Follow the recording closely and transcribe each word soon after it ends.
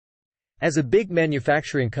As a big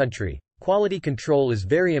manufacturing country, quality control is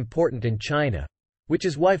very important in China, which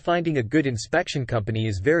is why finding a good inspection company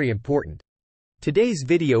is very important. Today's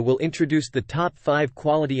video will introduce the top 5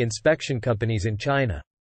 quality inspection companies in China.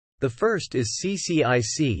 The first is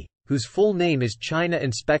CCIC, whose full name is China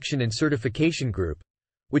Inspection and Certification Group,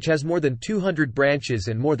 which has more than 200 branches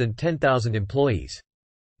and more than 10,000 employees.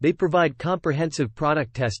 They provide comprehensive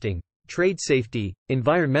product testing, trade safety,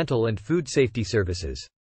 environmental and food safety services.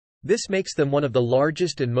 This makes them one of the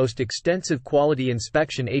largest and most extensive quality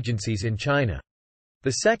inspection agencies in China.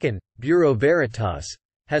 The second, Bureau Veritas,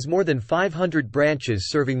 has more than 500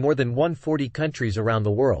 branches serving more than 140 countries around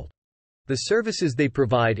the world. The services they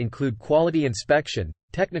provide include quality inspection,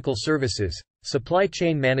 technical services, supply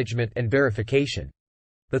chain management and verification.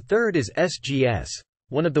 The third is SGS,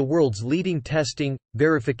 one of the world's leading testing,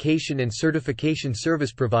 verification and certification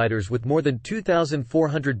service providers with more than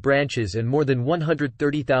 2,400 branches and more than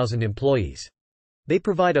 130,000 employees. They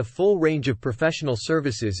provide a full range of professional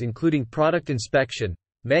services including product inspection,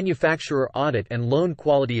 manufacturer audit and loan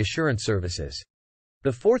quality assurance services.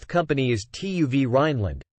 The fourth company is TÜV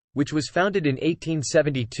Rheinland, which was founded in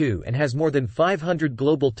 1872 and has more than 500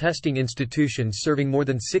 global testing institutions serving more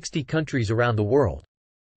than 60 countries around the world.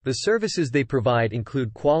 The services they provide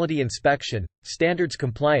include quality inspection, standards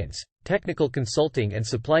compliance, technical consulting and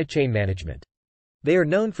supply chain management. They are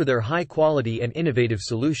known for their high quality and innovative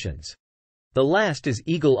solutions. The last is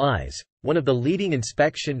Eagle Eyes, one of the leading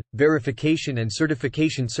inspection, verification and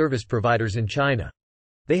certification service providers in China.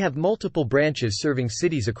 They have multiple branches serving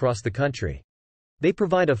cities across the country. They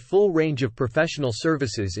provide a full range of professional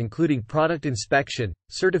services including product inspection,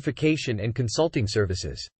 certification and consulting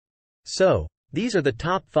services. So, these are the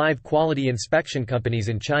top 5 quality inspection companies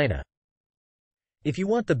in China. If you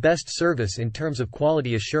want the best service in terms of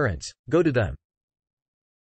quality assurance, go to them.